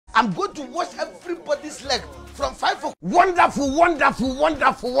I'm going to wash everybody's leg from 5 o'clock. Wonderful, wonderful,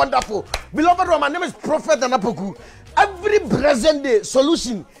 wonderful, wonderful. Beloved one, my name is Prophet Poku. Every present day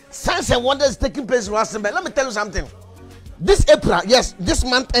solution, signs and wonders is taking place in Rustenburg. Let me tell you something. This April, yes, this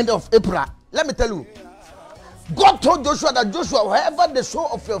month end of April, let me tell you. God told Joshua that Joshua, wherever the sole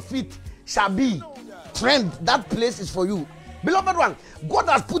of your feet shall be, trend, that place is for you. Beloved one, God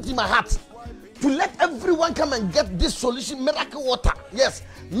has put in my heart to let everyone come and get this solution, miracle water. Yes,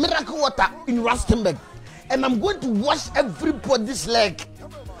 miracle water in Rustenburg. And I'm going to wash everybody's leg.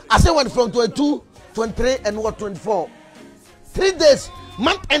 I say one from 22, 23, and 24. 3 days,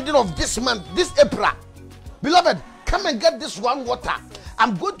 month ending of this month, this April. Beloved, come and get this one water.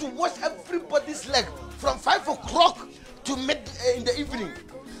 I'm going to wash everybody's leg from 5 o'clock to mid in the evening.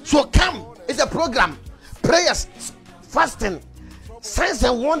 So come, it's a program. Prayers, fasting, signs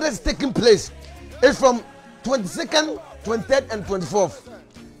and wonders taking place. It's from 22nd, 23rd, and 24th.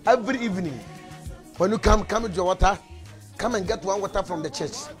 Every evening. When you come with your water, come and get one water from the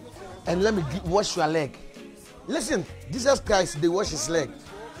church. And let me wash your leg. Listen, Jesus Christ, they wash his leg.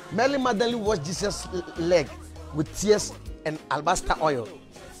 Mary Magdalene washed Jesus' leg with tears and alabaster oil.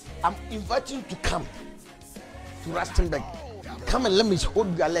 I'm inviting you to come to Rustenburg. Come and let me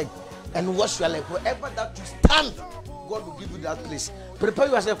hold your leg and wash your leg. Wherever that you stand, God will give you that place. Prepare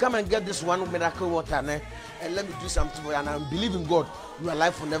yourself. Come and get this one miracle water, and let me do something for you. And I believe in God. Your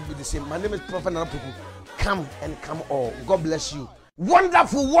life will never be the same. My name is Prophet Poku. Come and come all. God bless you.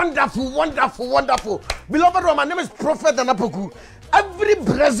 Wonderful, wonderful, wonderful, wonderful. Beloved one, my name is Prophet Poku. Every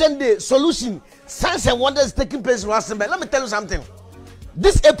present day solution, signs and wonders is taking place in Rustenburg. Let me tell you something.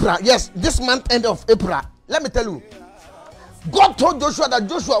 This April, yes, this month end of April, let me tell you. God told Joshua that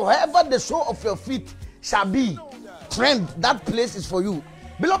Joshua, wherever the sole of your feet shall be, trend, that place is for you.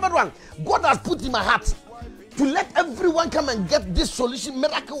 Beloved one, God has put in my heart to let everyone come and get this solution,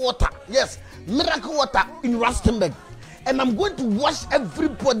 miracle water. Yes, miracle water in Rustenburg. And I'm going to wash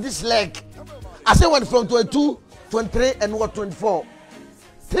everybody's leg. I say one from 22, 23, and 24.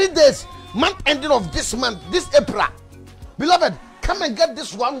 3 days, month ending of this month, this April. Beloved, come and get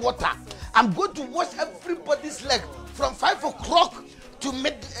this one water. I'm going to wash everybody's leg from 5 o'clock to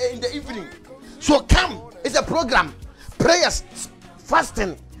mid in the evening. So come, it's a program. Prayers,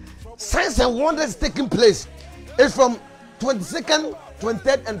 fasting, signs and wonders taking place. It's from 22nd,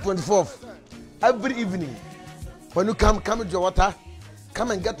 23rd, and 24th. Every evening. When you come with your water,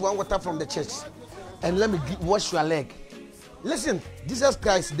 come and get one water from the church. And let me wash your leg. Listen, Jesus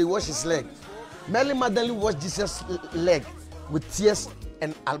Christ, they wash his leg. Mary Magdalene washed Jesus' leg with tears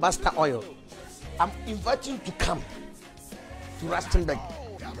and alabaster oil. I'm inviting you to come to Rustenburg.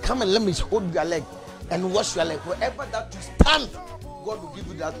 Come and let me hold your leg and wash your leg. Wherever that you stand, God will give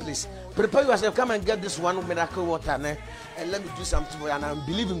you that place. Prepare yourself. Come and get this one miracle water, and let me do something for you. And I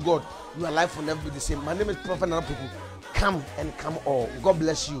believe in God. Your life will never be the same. My name is Prophet Poku. Come and come all. God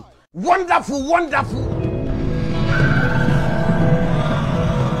bless you. Wonderful, wonderful.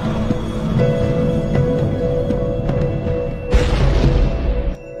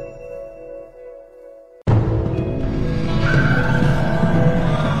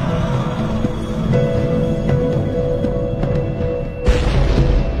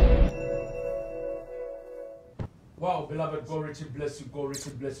 Wow, beloved, God richly bless you, God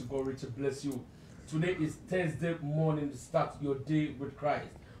richly bless you, God richly bless you. Today is Thursday morning. Start your day with Christ.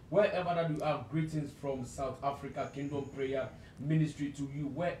 Wherever that you are, greetings from South Africa Kingdom Prayer Ministry to you.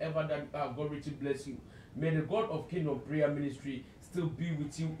 Wherever that you are, God richly bless you. May the God of Kingdom Prayer Ministry still be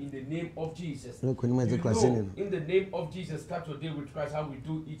with you in the name of Jesus. You know, in the name of Jesus, start your day with Christ, how we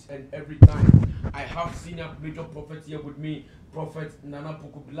do each and every time. I have senior major prophet here with me, Prophet Nana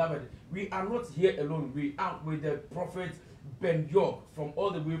Poku. Beloved, we are not here alone. We are with the Prophet Ben York from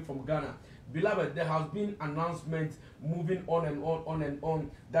all the way from Ghana. Beloved, there has been announcements moving on and on and on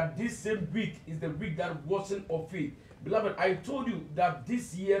that this same week is the week that wasn't of faith. Beloved, I told you that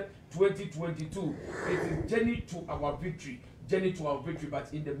this year 2022 it is journey to our victory. Journey to our victory,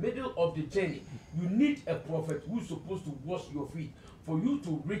 but in the middle of the journey, you need a prophet who's supposed to wash your feet for you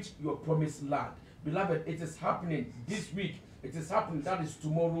to reach your promised land. Beloved, it is happening this week. It is happening. That is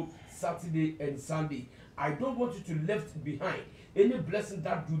tomorrow, Saturday, and Sunday. I don't want you to left behind any blessing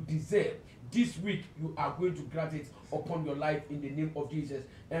that you deserve. This week, you are going to grant it upon your life in the name of Jesus.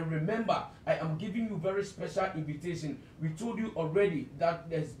 And remember, I am giving you very special invitation. We told you already that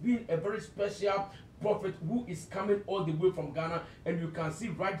there's been a very special prophet who is coming all the way from Ghana, and you can see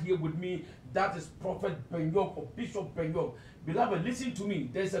right here with me, that is Prophet Ben York or Bishop Ben York. Beloved, listen to me.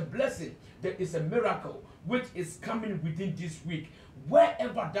 There's a blessing, there is a miracle which is coming within this week.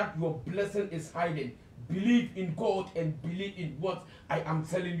 Wherever that your blessing is hiding, believe in God and believe in what I am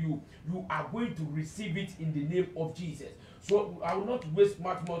telling you, you are going to receive it in the name of Jesus. So I will not waste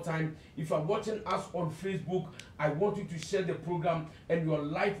much more time. If you are watching us on Facebook, I want you to share the program and your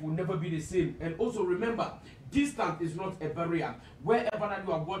life will never be the same. And also remember, distance is not a barrier. Wherever that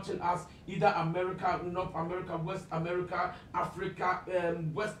you are watching us, either America, North America, West America, Africa,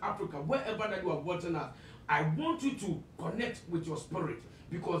 West Africa, wherever that you are watching us, I want you to connect with your spirit,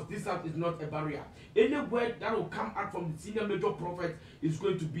 because distance is not a barrier. Any word that will come out from the senior major prophet is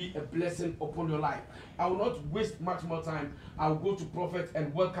going to be a blessing upon your life. I will not waste much more time. I will go to prophet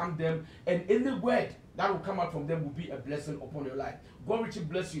and welcome them, and any word that will come out from them will be a blessing upon your life. God richly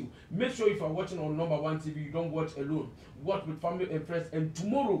bless you. Make sure if you are watching on Number One TV, you don't watch alone. Watch with family and friends. And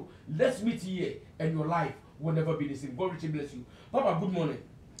tomorrow, let's meet here, and your life will never be the same. God richly bless you. Papa, good morning.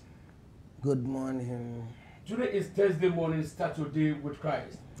 Good morning. Today is Thursday morning. Start your day with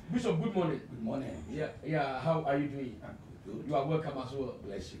Christ. Bishop, good morning. Good morning. Yeah. How are you doing? I'm good. You are welcome as well.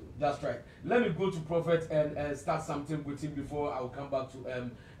 Bless you. That's right. Let me go to prophet and start something with him before I will come back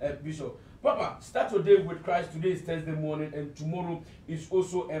to Bishop. Papa, start your day with Christ. Today is Thursday morning, and tomorrow is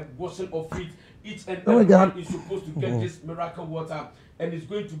also a washing of feet. Each and everyone is supposed to get this miracle water, and it's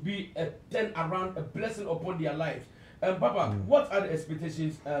going to be a turn around, a blessing upon their lives. Papa, what are the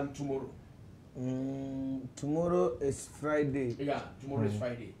expectations tomorrow? Tomorrow is Friday. Yeah, tomorrow is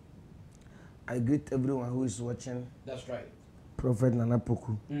Friday. I greet everyone who is watching. That's right. Prophet Nana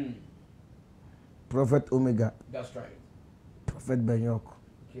Poku. Prophet Omega. That's right. Prophet Benyok.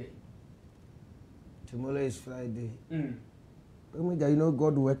 Okay. Tomorrow is Friday. Omega, you know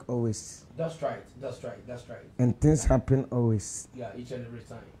God work always. That's right. That's right. That's right. And things happen always. Yeah, each and every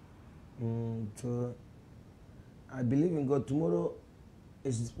time. So I believe in God. Tomorrow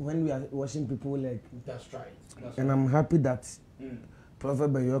is when we are watching people like. That's right. That's and right. I'm happy that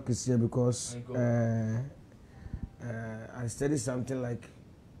Prophet Benyok is here, because I studied something like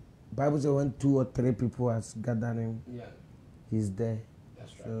Bible says when 2 or 3 people are gathering, he's there.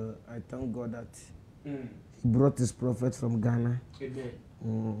 That's right. So I thank God that he brought his prophet from Ghana.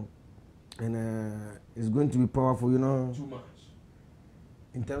 Amen. And it's going to be powerful, you know. Too much.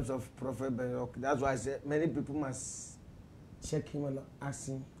 In terms of Prophet Benyok, that's why I said many people must check him and ask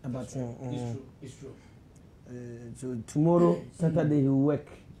him about him. It's true. So tomorrow, Saturday he will work.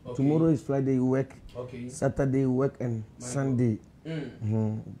 Okay. Tomorrow is Friday, he will work. Okay. Saturday he will work, and Sunday.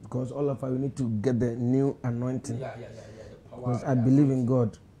 Because all of us, we need to get the new anointing. Yeah. The power. Because I believe in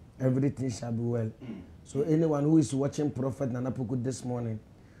God, everything shall be well. So anyone who is watching Prophet Nana Poku this morning,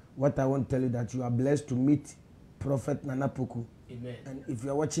 what I want to tell you that you are blessed to meet Prophet Nana Poku. Amen. And if you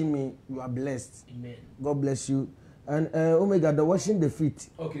are watching me, you are blessed. Amen. God bless you. And Omega, the washing the feet.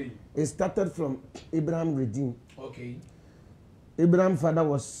 Okay. It started from Abraham Redeem. Okay. Abraham's father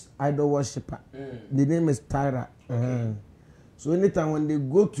was idol worshipper. The name is Tyra. Okay. So anytime when they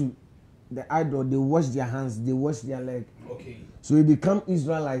go to the idol, they wash their hands, they wash their leg. Okay. So they become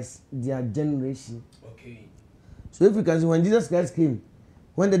Israelites, their generation. Okay. So if you can see, when Jesus Christ came,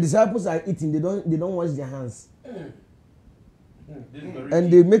 when the disciples are eating, they don't wash their hands.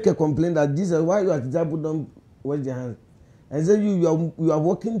 And they make a complaint that Jesus, why your disciples don't wash their hands? And say you are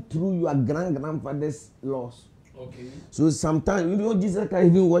walking through your grandfather's laws. Okay. So sometimes you know Jesus can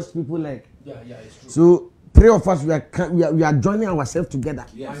even wash people like. Yeah, it's true. So 3 of us we are joining ourselves together.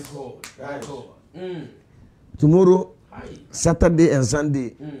 Yes. My God. Tomorrow, Saturday and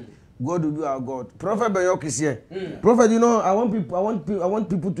Sunday, God will be our God. Prophet Benyok is here. Prophet, you know, I want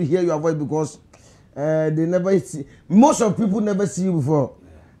people to hear your voice, because they never see. Most of people never see you before,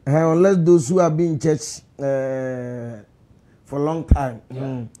 unless those who have been in church for a long time.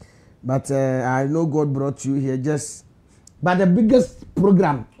 But I know God brought you here but the biggest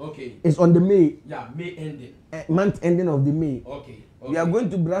program is on the May. Yeah, May ending. Month ending of the May. Okay. We are going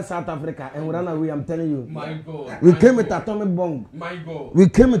to Brazil, South Africa, and we run away. I'm telling you. My God. We came with atomic bomb. My God. We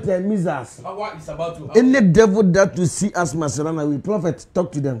came with missiles. Power is about to happen. Any devil that to see us must run away. Prophet,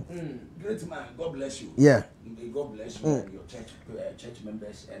 talk to them. Great man. God bless you. Yeah. God bless you and your church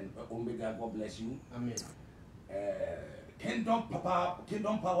members, and Omega. God bless you. Amen. Kingdom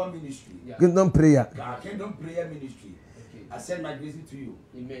Power Ministry. Yeah. Kingdom prayer. Kingdom Prayer Ministry. Okay. I send my blessing to you.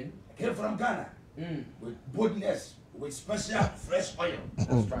 Amen. I came from Ghana with boldness, with special fresh oil.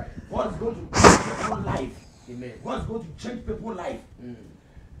 That's right. God is going to change people's life. Amen. God is going to change people's life.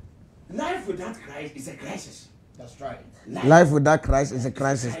 Life without Christ is a crisis. That's right. Life without Christ is a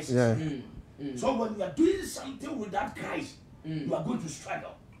crisis. Yeah. So when you are doing something without Christ, you are going to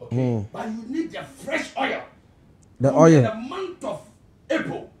struggle. Okay. But you need the fresh oil. The oil. In the month of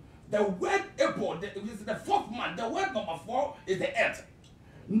April, the word April, this is the 4th month. The word number 4 is the earth.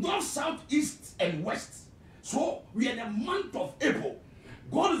 north, south, east, and west. So we are in the month of April.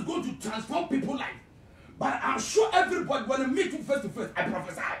 God is going to transform people's life. But I'm sure everybody, when I meet you face to face, I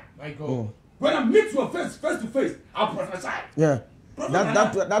prophesy. My God. When I meet you face to face, I'll prophesy. Yeah.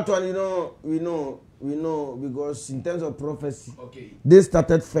 That one, we know because in terms of prophecy, they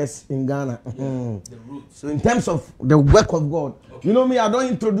started first in Ghana. The roots. So in terms of the work of God, you know me, I don't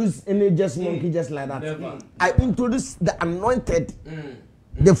introduce any just monkey just like that. Never. I introduce the anointed,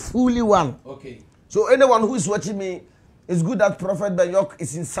 the fully one. Okay. So anyone who is watching me, it's good that Prophet Bayok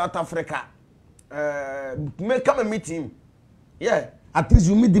is in South Africa. Come and meet him. Yeah, at least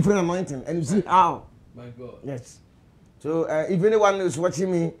you meet different anointing and you see how. My God. Yes. So if anyone is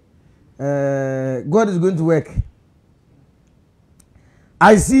watching me, God is going to work.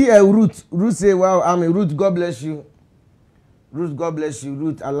 I see Ruth. Ruth say, "Wow, I'm a Ruth. God bless you. Ruth, God bless you.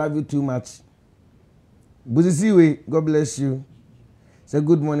 Ruth, I love you too much." Buzisiwe, God bless you. Say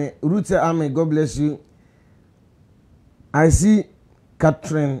good morning. Ruth say, "Amen. God bless you." I see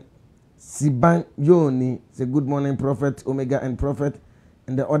Catherine Siban Yoni. Say good morning, Prophet Omega and Prophet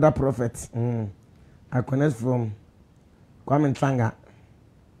and the other prophet. I connect from Kwame Ntanga.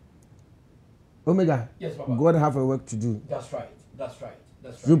 Omega. Yes, Papa. God have a work to do. That's right. That's right.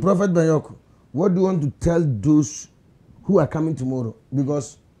 That's right. So, Prophet Bayok, what do you want to tell those who are coming tomorrow?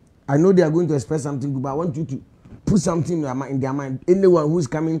 Because I know they are going to expect something good, but I want you to put something in their mind. Anyone who is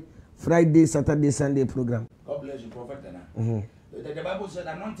coming Friday, Saturday, Sunday program. God bless you, Prophet. The Bible said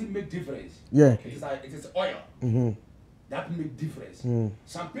anointing make difference. Yeah. It is oil that make difference.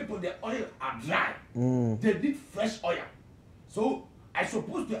 Some people, the oil are dry. They need fresh oil. So I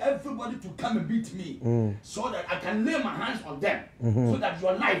suppose to everybody to come and beat me so that I can lay my hands on them so that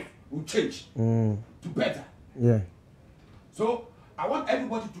your life will change to better. Yeah. So I want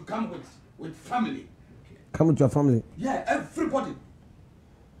everybody to come with family. Come with your family. Yeah, everybody.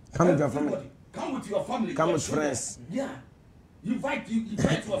 Come with your family. Come with your family. Come your with children. friends. Yeah. Invite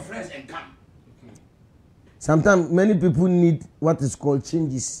your friends and come. Sometimes many people need what is called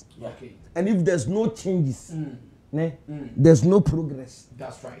changes. Okay. And if there's no changes, there's no progress.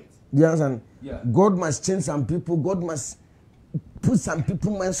 That's right. You understand? Yeah. God must change some people. God must put some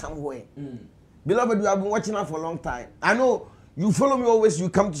people man somewhere. Beloved, you have been watching us for a long time. I know you follow me always, you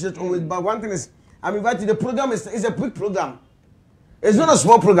come to church always, but one thing is, I'm invited. The program is a big program. It's not a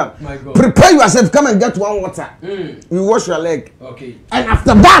small program. My God. Prepare yourself. Come and get one water. You wash your leg. Okay. And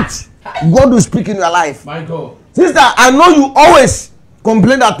after that, God will speak in your life. My God. Sister, I know you always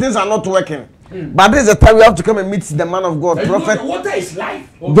complain that things are not working. But this is the time we have to come and meet the man of God. And Prophet. the water is life.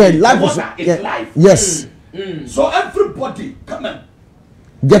 The life the water is life. Yes. So everybody come and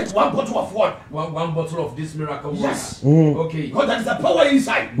Get one bottle of water. One bottle of this miracle water. Yes. Okay. Because there is the power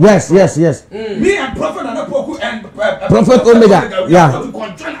inside. Yes. Me and Prophet and Poku and Prophet Omega. We are going to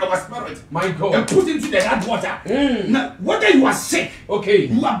conjoin our spirit. My God. And put into the hot water. Now, whether you are sick, Okay.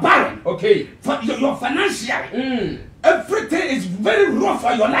 you are barren, Okay. your financial, everything is very rough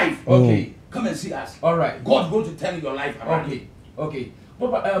for your life. Okay. Come and see us. All right. God's going to turn your life around. Okay. Okay.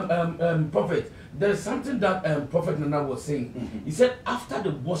 Papa, Prophet, there's something that Prophet Nana was saying. He said after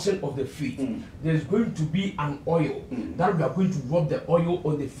the washing of the feet, there's going to be an oil that we are going to rub the oil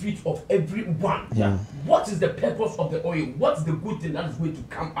on the feet of everyone. Yeah. What is the purpose of the oil? What's the good thing that is going to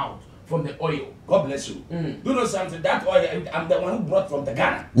come out from the oil? God bless you. You know something? That oil, I'm the one who brought from the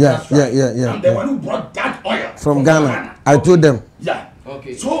Ghana. Yeah, That's right. yeah. I'm the one who brought that oil From Ghana. I told them. Yeah.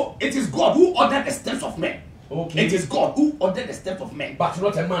 Okay. So it is God who ordered the steps of men. Okay. It is God who ordered the steps of men. But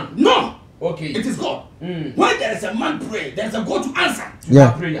not a man. No. Okay. It is God. When there is a man pray, there is a God to answer.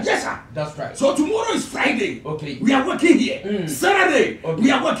 Yeah. Prayer. Yes, sir. That's right. So tomorrow is Friday. Okay. We are working here. Saturday. Okay.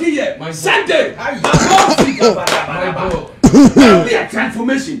 We are working here. My God. Sunday. My My God. There will be a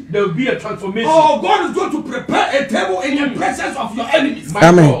transformation. There will be a transformation. Oh, God is going to prepare a table in the presence of your enemies. My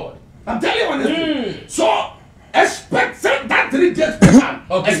Amen. God. I'm telling you honestly. So expect that 3 days program.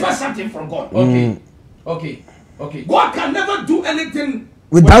 Okay. Expect something from God. Okay. Okay. Okay. God can never do anything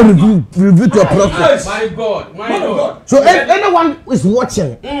Without review to a prophet. Yes. My God. My Man of God. God. So if anyone is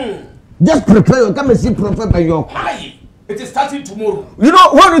watching, just prepare you. Come and see Prophet Bayok. Aye. It is starting tomorrow. You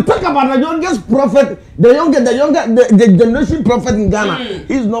know, when we talk about the youngest prophet, the generation prophet in Ghana,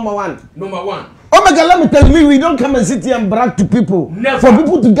 he's number one. Number one. Oh my God, let me tell you, we don't come and sit here and brag to people. Never. For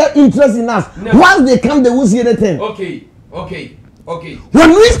people to get interest in us. Never. Once they come, they won't see anything. Okay. Okay. Okay.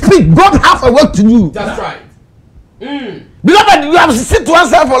 When we speak, God have a work to do. That's right. Beloved, you have sit to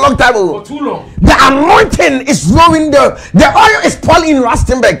yourself for a long time. For too long. The anointing is flowing the oil is falling in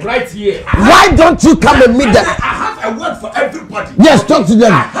Rustenburg. Right here. Why don't you come and meet them? I have a word for everybody. Yes, talk to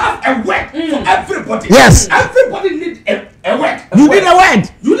them. I have a word for everybody. Yes. Everybody needs a A word. You need a word.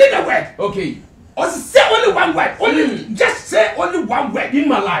 You need a word. Okay. Or say only one word. Only just say only one word In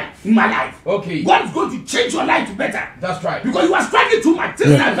my life. in my life. Okay. God is going to change your life to better. That's right. Because you are struggling too much.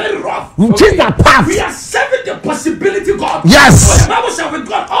 Things are very rough. You change that path. We are serving the possibility God. Yes. So the Bible says with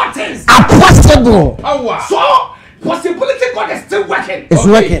God all things. Are possible. Power. So possibility God is still working. It's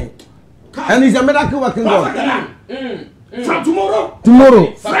Okay. working. And it's a miracle working Prophet God. Nana, from tomorrow,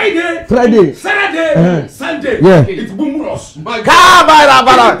 Tomorrow. Friday, Saturday, Sunday, Yeah. it's Bumuros. My God.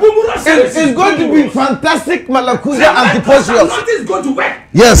 Kabara. Bumuros. It's going to be fantastic Malakuza Antiposios. Nothing is going to work.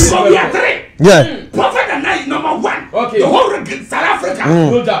 Yes. So we are three. Yeah. Prophet Nana is number one. Okay. The whole region, South Africa.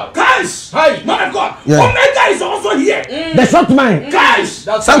 No doubt. Guys, Hi. man of God. Yeah. Omega is also here. The short mind. Guys,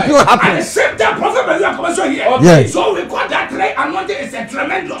 That's Something will right. at the happen. same time, Prophet Beluga is also here. Okay. Yeah. So we got that three anointing is a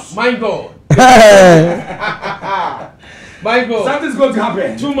tremendous. My God. My God. Something's going to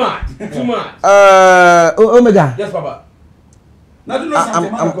happen. Too much. Too much. Omega. Yes, Papa. Now do you know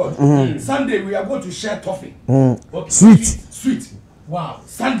something, man of God? Sunday we are going to share toffee. Okay. Sweet. Sweet. Wow.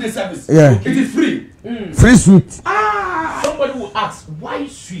 Sunday service. Yeah. It is free. Free sweet. Somebody will ask, why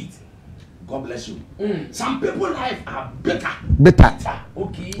sweet? God bless you. Some people life are bitter. Bitter.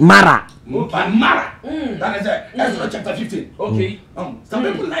 Okay. Mara. And Mara. That is Ezra chapter 15. Okay. Some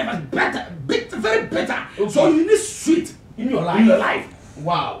people life is better, bitter, very bitter. Okay. So you need sweet In your life. in your life.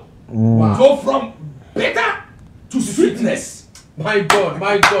 Wow. Wow. So from bitter to sweetness. My God,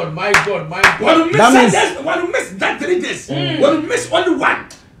 my God, my God, my When God. you miss That means- that, when you miss that 3 days, when you miss only one,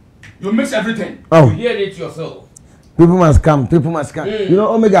 you miss everything. Oh, You hear it yourself. people must come. People must come. You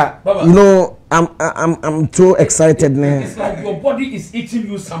know, Omega. Baba. You know, I'm so excited now. It's like your body is eating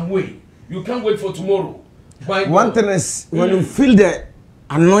you some way. You can't wait for tomorrow. My One God. thing is, when you feel the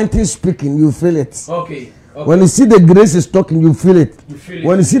anointing speaking, you feel it. Okay. Okay. When you see the grace is talking, you feel it. You feel it.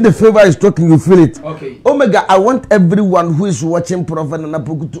 When you see the favor is talking, you feel it. Okay. Omega, I want everyone who is watching Prophet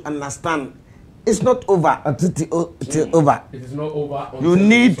Nanapoku to understand it's not over until over. It is not over. You until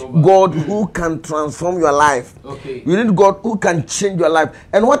need it's over. God who can transform your life. Okay. You need God who can change your life.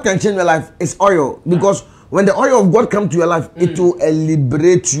 And what can change your life is oil. Because when the oil of God comes to your life, it will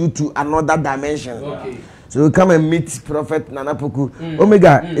liberate you to another dimension. Okay. So you come and meet Prophet Nanapoku.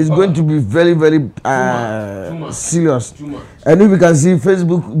 Omega is going to be very, very Too much. serious. Too much. And if you can see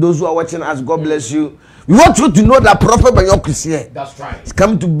Facebook, those who are watching us, God bless you. We want you to know that Prophet Banyok is here. That's right. He's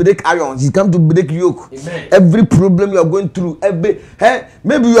come to break irons. He's come to break yoke. Amen. Every problem you are going through,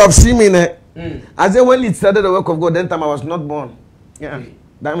 maybe you have seen me. I said when it started the work of God, then time I was not born. Yeah. Okay.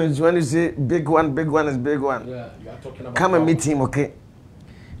 That means when you say big one is big one. Yeah, you are talking about. Come and power. meet him, okay?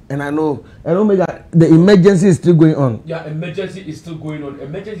 And I know, and Omega, the emergency is still going on. Yeah, emergency is still going on.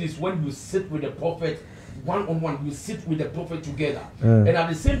 Emergency is when you sit with the prophet one on one. You sit with the prophet together, and at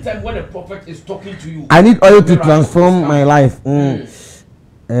the same time, when the prophet is talking to you, I need oil to miracles transform come. my life.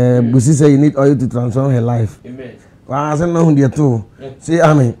 Busi say you need oil to transform her life. Amen. Well, I said no, dear too. See,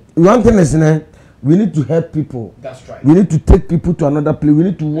 I mean, one thing is, we need to help people. That's right. We need to take people to another place. We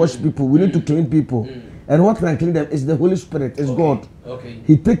need to wash people. We need to clean people. And what can clean them is the Holy Spirit. It's God. Okay.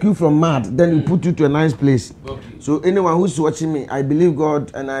 He take you from mad, then he put you to a nice place. Okay. So anyone who's watching me, I believe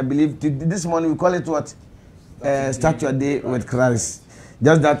God, and I believe this morning we call it what? Start your day with Christ.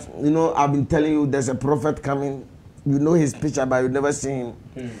 Just that, I've been telling you there's a prophet coming. You know his picture, but you never see him.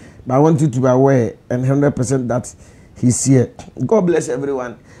 But I want you to be aware and 100% that he's here. God bless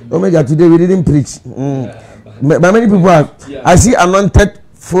everyone. Omega, today we didn't preach. But many people have. Yeah. I see anointed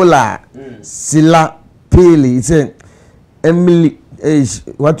Fola, Sila, Pele. It's a Emily.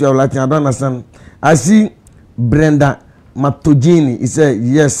 What you are writing, I don't understand. I see Brenda Matogini. He said,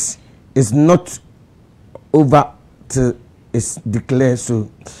 yes, it's not over till it's declared so.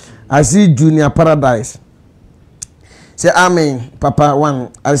 I see Junior Paradise. Say amen, Papa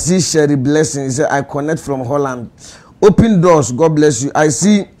one. I see Sherry Blessing. He said, I connect from Holland. Open doors, God bless you. I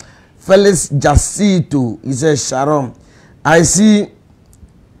see Felix Jacito. He said, Sharon. I see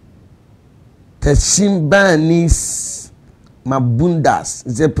Teshimbanis Mabundas.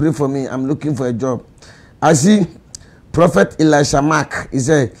 He said, pray for me. I'm looking for a job. I see Prophet Elisha Mark. He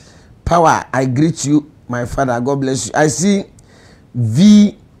said, power, I greet you, my father. God bless you. I see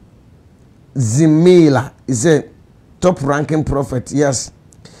V. Zimela. He said, top ranking prophet. Yes.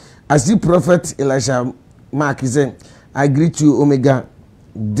 I see Prophet Elisha Mark. He said, I greet you, Omega.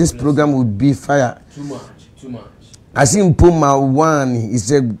 This program will be fire. Too much. Too much. I see Mpoma one. He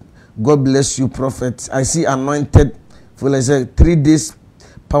said, God bless you, prophet. I see anointed. For I said 3 days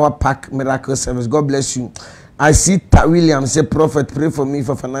power pack miracle service. God bless you. I see Ta Williams say, prophet, pray for me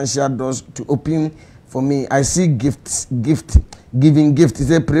for financial doors to open for me. I see giving gift. He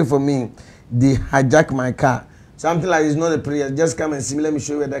said, pray for me. They hijack my car. something like it's not a prayer. Just come and see me. Let me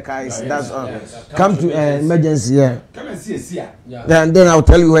show you where the car is. That's all. Come to emergency. Yeah. Come and see. Yeah. Then I'll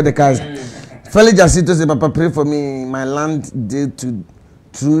tell you where the car is. Felix Jacinto said, Papa, pray for me. My land due to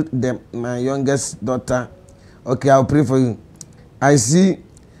through my youngest daughter. Okay, I'll pray for you. I see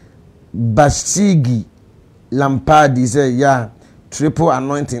Bashigi Lampard. He said, yeah, triple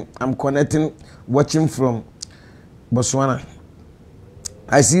anointing. I'm connecting, watching from Botswana.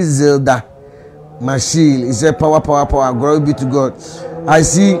 I see Zelda Mashil. He said, power, glory be to God. I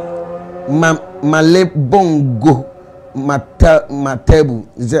see Male Bongo Matebu.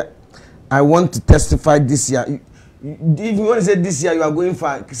 He said, I want to testify this year. If you want to say this year, you are going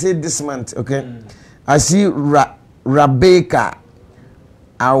far. Say this month, okay? I see Rebecca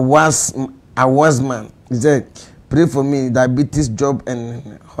Awasman. He said, pray for me, diabetes, job,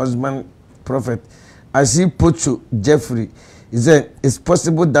 and husband, prophet. I see Pochu Jeffrey. He said, it's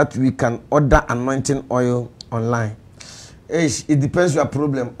possible that we can order anointing oil online. It depends your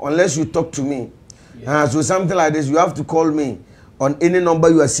problem. Unless you talk to me. So something like this, you have to call me on any number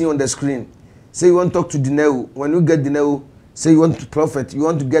you are seeing on the screen. Say you want to talk to Dineo. When you get Dineo, say you want to prophet, you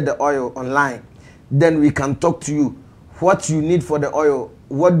want to get the oil online. Then we can talk to you. What you need for the oil,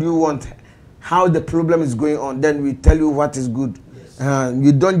 what do you want, how the problem is going on. Then we tell you what is good. Yes.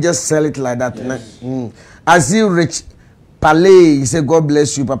 You don't just sell it like that. Yes. I see Rich Palais. He said, God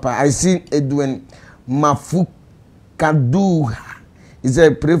bless you, Papa. I see Edwin Mafukadu. He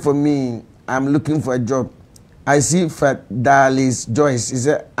said, pray for me. I'm looking for a job. I see Fadalis Joyce. He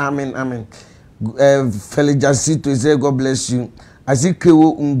said, Amen. Felix Jacinto. He said, God bless you. I see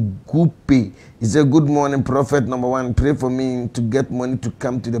Kewo Ngupe. He said, good morning, prophet number 1. Pray for me to get money to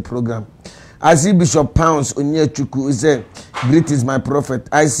come to the program. I see Bishop Pounds Onyechuku. He said, greetings, my prophet.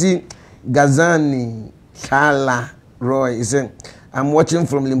 I see Gazani Chala Roy. He said, I'm watching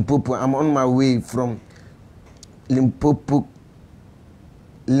from Limpopo. I'm on my way from Limpopo,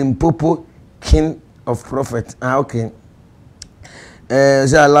 King of Prophet. Okay.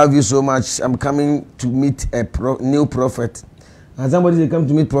 Say, I love you so much. I'm coming to meet a new prophet. And somebody say, come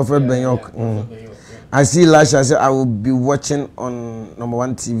to meet Prophet Benyok. I see Elisha. I say, I will be watching on number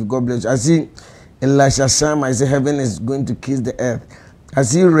 1 TV. God bless you. I see Elisha Shama. I say, heaven is going to kiss the earth. I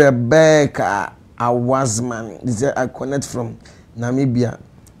see Rebecca Awasman. He said, I connect from Namibia.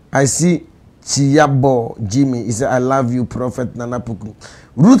 I see Chiyabo Jimmy. He said, I love you, Prophet Nana Poku.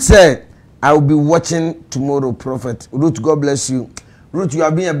 Ruth said, I will be watching tomorrow, Prophet. Ruth, God bless you. Ruth, you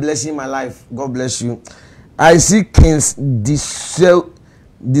have been a blessing in my life. God bless you. I see Kings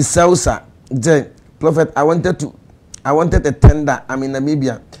Disausa. Prophet, I wanted a tender. I'm in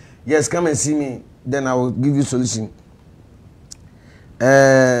Namibia. Yes, come and see me. Then I will give you solution.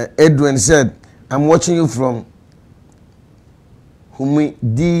 Edwin said, I'm watching you from Humi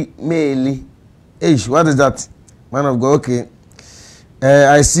Di Meili. What is that? Man of God, okay.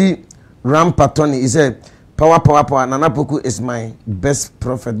 I see Ram Patoni. He said, power. Nana Poku is my best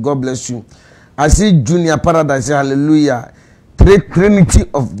prophet. God bless you. I see Junior Paradise. Hallelujah. Trinity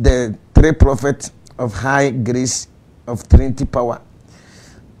of the 3 prophets of high grace of Trinity power.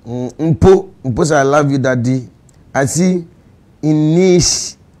 Mpo say, I love you, Daddy. I see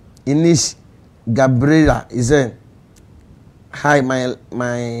Inish Gabriela. He said, hi, my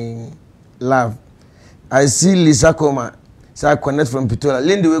love. I see Lisa Koma. So I connect from Pitola.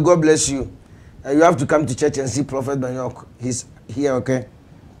 Lindy, God bless you. You have to come to church and see Prophet Banyok. He's here, okay?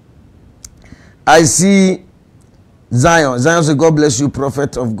 I see Zion. Zion says, God bless you,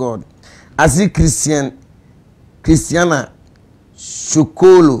 Prophet of God. I see Christiana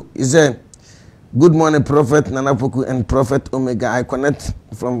Shukolo. He said, good morning, Prophet Nana Poku and Prophet Omega. I connect,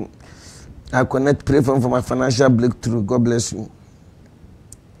 pray for my financial breakthrough. God bless you.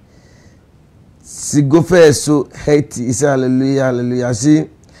 Sigofe so Haiti. He said, hallelujah. I see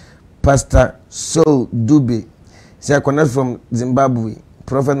Pastor Saul Dube. He said, I connect from Zimbabwe.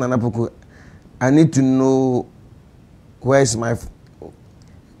 Prophet Nana Poku. I need to know where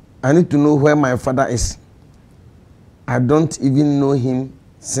my father is. I don't even know him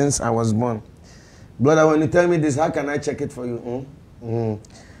since I was born. Brother, when you tell me this, how can I check it for you?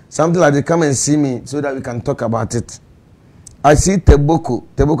 Something like they come and see me so that we can talk about it. I see Teboko.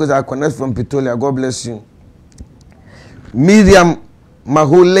 Teboko is I connect from Pitolia. God bless you. Miriam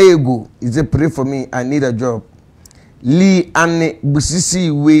Maholego is a pray for me. I need a job. Lee Anne Busisi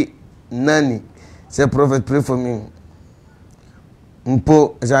We Nani. Say, Prophet, pray for me.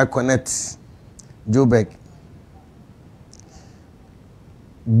 Mpo is I connect. Jobek.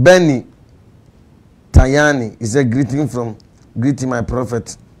 Benny Tayani is a greeting my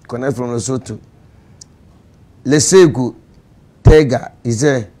prophet. Connect from Lesotho. Lesegu Tega is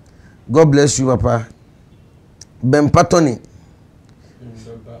a God bless you, Papa. Ben Patoni.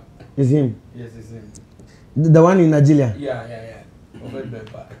 Is him? Yes, it's him. The one in Nigeria? Yeah. Prophet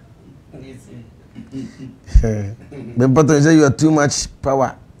Bempa. It's him. Ben Patoni say you are too much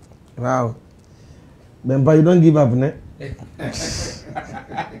power. Wow. Bempa, you don't give up, ne?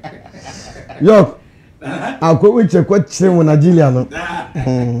 Yo, I'll go with your question when Nigeria, no?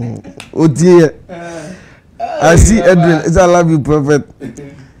 Oh dear. I see Edwin. I love you, Prophet.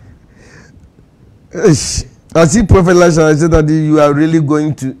 I see Prophet Lasha. I said that you are really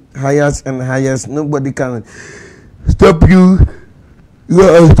going to highest and highest. Nobody can stop you. You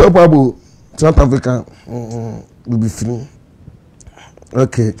are unstoppable. South Africa will be free.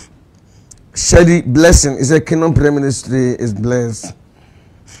 Okay. Shady blessing is a Kingdom Prayer Ministry is blessed.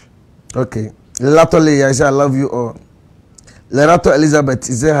 Okay. Latole, I say I love you all. Lerato Elizabeth,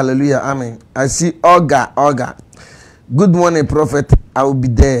 is there hallelujah, amen. I see Olga. Good morning, Prophet. I will be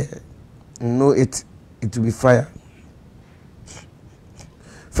there. Know it will be fire.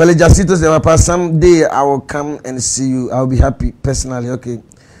 Felicito says, Papa, someday I will come and see you. I will be happy personally. Okay.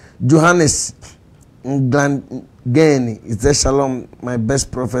 Johannes Gani, is there shalom, my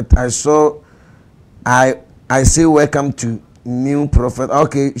best prophet. I say welcome to new prophet.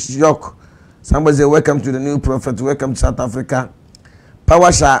 Okay, shock. Somebody say welcome to the new prophet. Welcome to South Africa.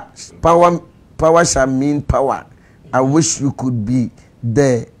 Power shall mean power. I wish you could be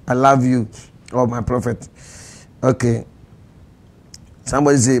there. I love you, oh my prophet. Okay.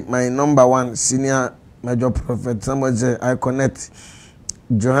 Somebody say my number one senior major prophet. Somebody say I connect.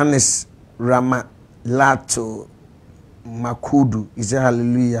 Johannes Ramalato Makudu. He said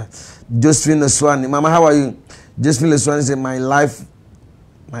hallelujah. Josephine Leswani. Mama, how are you? Josephine Leswani say my life,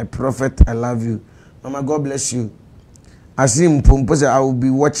 my prophet, I love you. Mama, God bless you. I see Mpumpo say I will be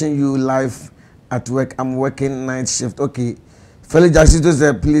watching you live at work. I'm working night shift. Okay. Felix Jacksito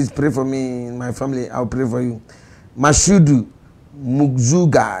said, please pray for me and my family. I'll pray for you. Mashudu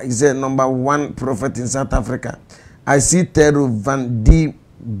Mugzuga is a number one prophet in South Africa. I see Teru Van D.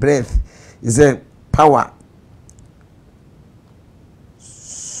 Breath is a power.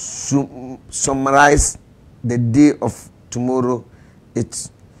 Summarize the day of tomorrow.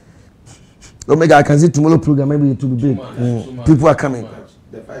 It's Omega. I can see tomorrow program. Maybe it will be big. People are coming.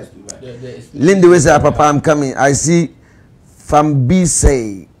 Linda will say, Papa, I'm coming. I see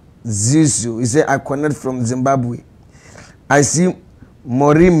Fambise Zisu. He said, I connect from Zimbabwe. I see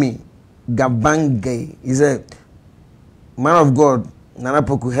Morimi Gabange. He said, man of God, Nana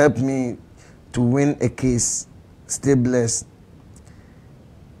Poku, help me to win a case. Stay blessed.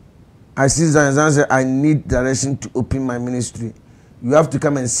 I see Zanzan say, I need direction to open my ministry. You have to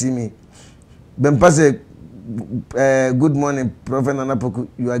come and see me. Bempa say, good morning, Prophet Nana Poku.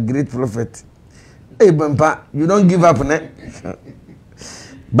 You are a great prophet. Hey, Bempa, you don't give up, ne?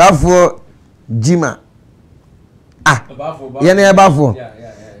 Bafo Jima. Yene Bafo.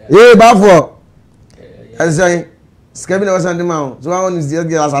 Yeah, Bafo. I say, Skevin was on the mount. So I want to see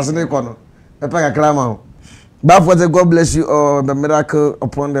the assassinate corner. Pepper Clamau. Bafo say, God bless you, or the miracle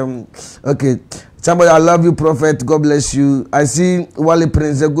upon them. Okay. Somebody, I love you, Prophet. God bless you. I see Wally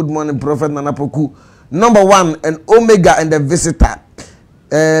Prince. Good morning, Prophet Nana Poku. Number one, and Omega and the visitor.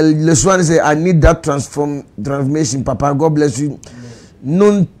 Leswani say, I need that transformation, Papa. God bless you.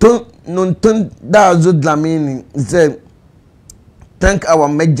 Nunton da Dlamini. He said, thank our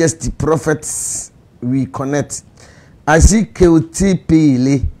majesty, prophets. We connect. I see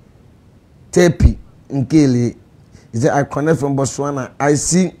KOTP Tepi Nkele. He said, I connect from Botswana. I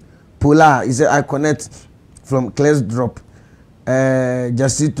see Polar. He said, I connect from Claire's Drop.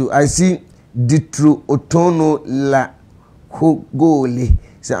 Jasito. I see Ditru Otono La Hogole. He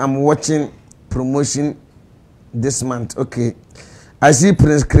said, I'm watching promotion this month. Okay. I see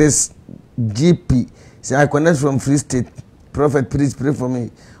Prince Chris GP. He said, I connect from Free State. Prophet, please pray for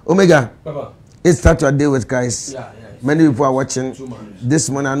me. Omega. Papa. Let's start your day with guys. Yeah. Many people are watching this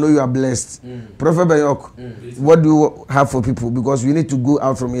morning. I know you are blessed. Prophet Bayok, what do you have for people? Because we need to go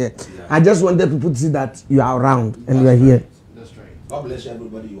out from here. Yeah. I just wanted people to see that you are around and you are here. That's right. God bless you,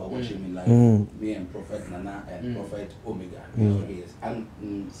 everybody. You are watching me live. Me and Prophet Nana and Prophet Omega. I'm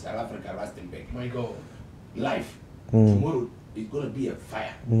in South Africa, Rustenburg. My God. Life. Tomorrow is going to be a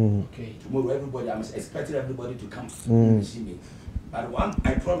fire. Okay. Tomorrow, everybody, I'm expecting everybody to come and see me. But one,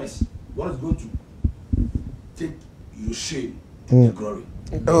 I promise, God is going to take your shame to the glory.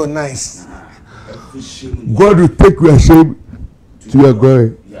 Oh, nice. Every shame God will take your shame to your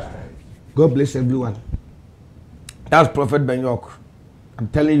glory. Yeah. God bless everyone. That's Prophet Benyok. I'm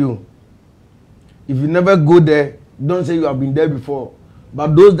telling you, if you never go there, don't say you have been there before.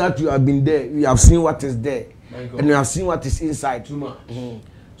 But those that you have been there, you have seen what is there. And you have seen what is inside. Too much.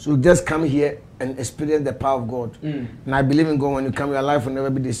 So just come here and experience the power of God. And I believe in God. When you come, your life will never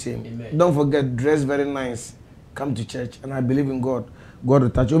be the same. Amen. Don't forget, dress very nice. Come to church, and I believe in God. God will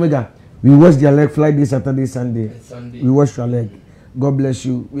touch. Omega, we wash their leg Friday, Saturday, Sunday. Sunday. We wash your leg. God bless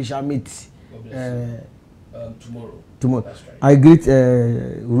you. We shall meet tomorrow. Tomorrow. That's right. I greet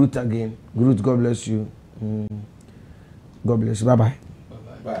Ruth again. Ruth, God bless you. God bless you. Bye-bye.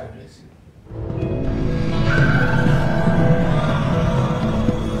 Bye-bye. God bless you.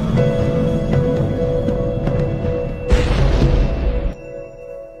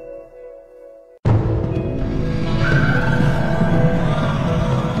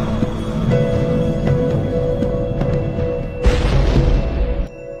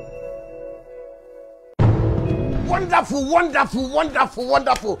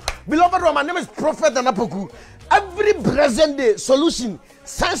 Wonderful. Beloved, my name is Prophet Poku. Every present day solution,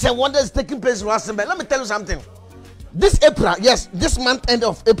 signs and wonders taking place in Rustenburg. Let me tell you something. This April, yes, this month end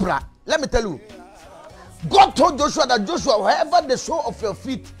of April, let me tell you, God told Joshua that Joshua, wherever the sole of your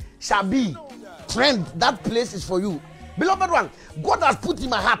feet shall be, friend, that place is for you. Beloved one, God has put in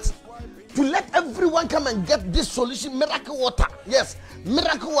my heart to let everyone come and get this solution, miracle water. Yes,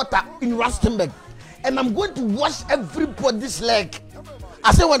 miracle water in Rustenburg. And I'm going to wash everybody's leg.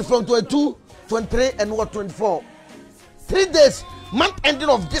 I say one from 22, 23, and 24. 3 days, month ending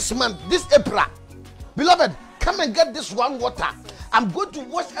of this month, this April. Beloved, come and get this one water. I'm going to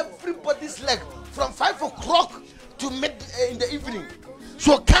wash everybody's leg from 5 o'clock to mid in the evening.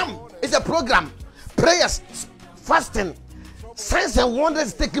 So come, it's a program. Prayers, fasting, signs and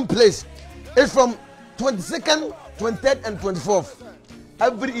wonders taking place. It's from 22nd, 23rd, and 24th.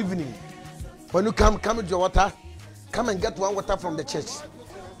 Every evening. When you come with your water, come and get one water from the church.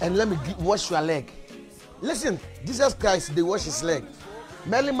 And let me wash your leg. Listen, Jesus Christ, they wash his leg.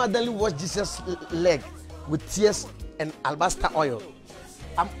 Mary Magdalene washed Jesus' leg with tears and alabaster oil.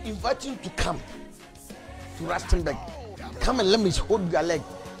 I'm inviting you to come to Rustenburg. Come and let me hold your leg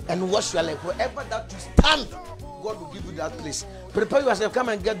and wash your leg. Wherever that you stand, God will give you that place. Prepare yourself. Come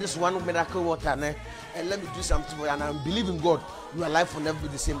and get this one miracle water, and let me do something for you. And I believe in God. Your life will never be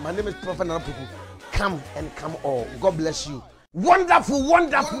the same. My name is Prophet Poku. Come and come all. God bless you. Wonderful.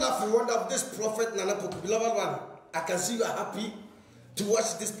 This Prophet Nana Poku. Beloved one, I can see you are happy to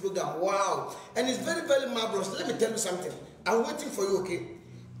watch this program. Wow. And it's very, very marvelous. Let me tell you something. I'm waiting for you, okay?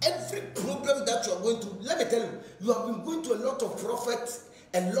 Every problem that you are going through, let me tell you, you have been going to a lot of prophets,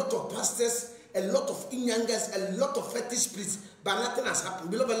 a lot of pastors, a lot of inyangas, a lot of fetish priests, but nothing has happened.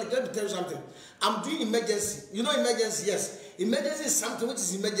 Beloved, let me tell you something. I'm doing emergency. You know emergency? Yes. Emergency is something which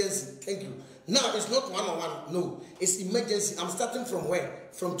is emergency. Thank you. Now, it's not one-on-one. No. It's emergency. I'm starting from where?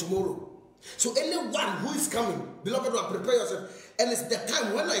 From tomorrow. So anyone who is coming, beloved one, prepare yourself. And it's the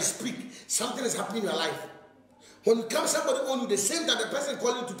time when I speak, something is happening in your life. When you come, somebody on you, the same time the person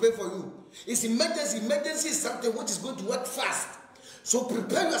calling to pay for you. It's emergency. Emergency is something which is going to work fast. So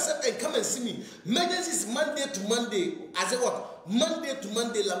prepare yourself and come and see me. Emergency is Monday to Monday. I say what? Monday to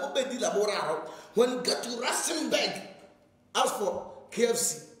Monday. When you get to Rustenburg, ask for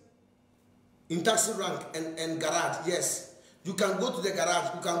KFC in taxi rank and garage. Yes, you can go to the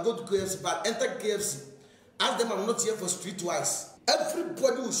garage. You can go to KFC, but enter KFC. Ask them I'm not here for streetwise.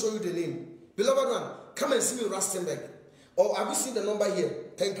 Everybody will show you the name. Beloved one, come and see me in Rustenburg. Or have you seen the number here?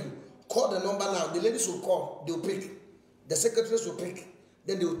 Thank you. Call the number now. The ladies will call. They will pick. The secretaries will pick.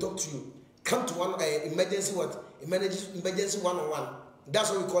 Then they will talk to you. Come to one emergency what? Emergency one-on-one. That's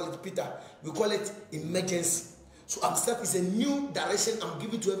what we call it, Peter. We call it emergency. So I'm starting. It's a new direction I'm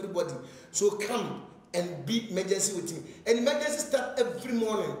giving to everybody. So come and be emergency with me. And emergency start every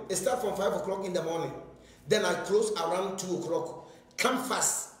morning. It starts from 5 o'clock in the morning. Then I close around 2 o'clock. Come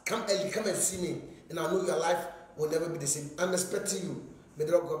fast. Come early. Come and see me. And I know your life will never be the same. I'm expecting you. May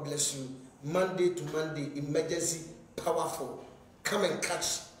the Lord God bless you. Monday to Monday, emergency, powerful. Come and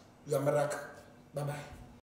catch your miracle. Bye-bye.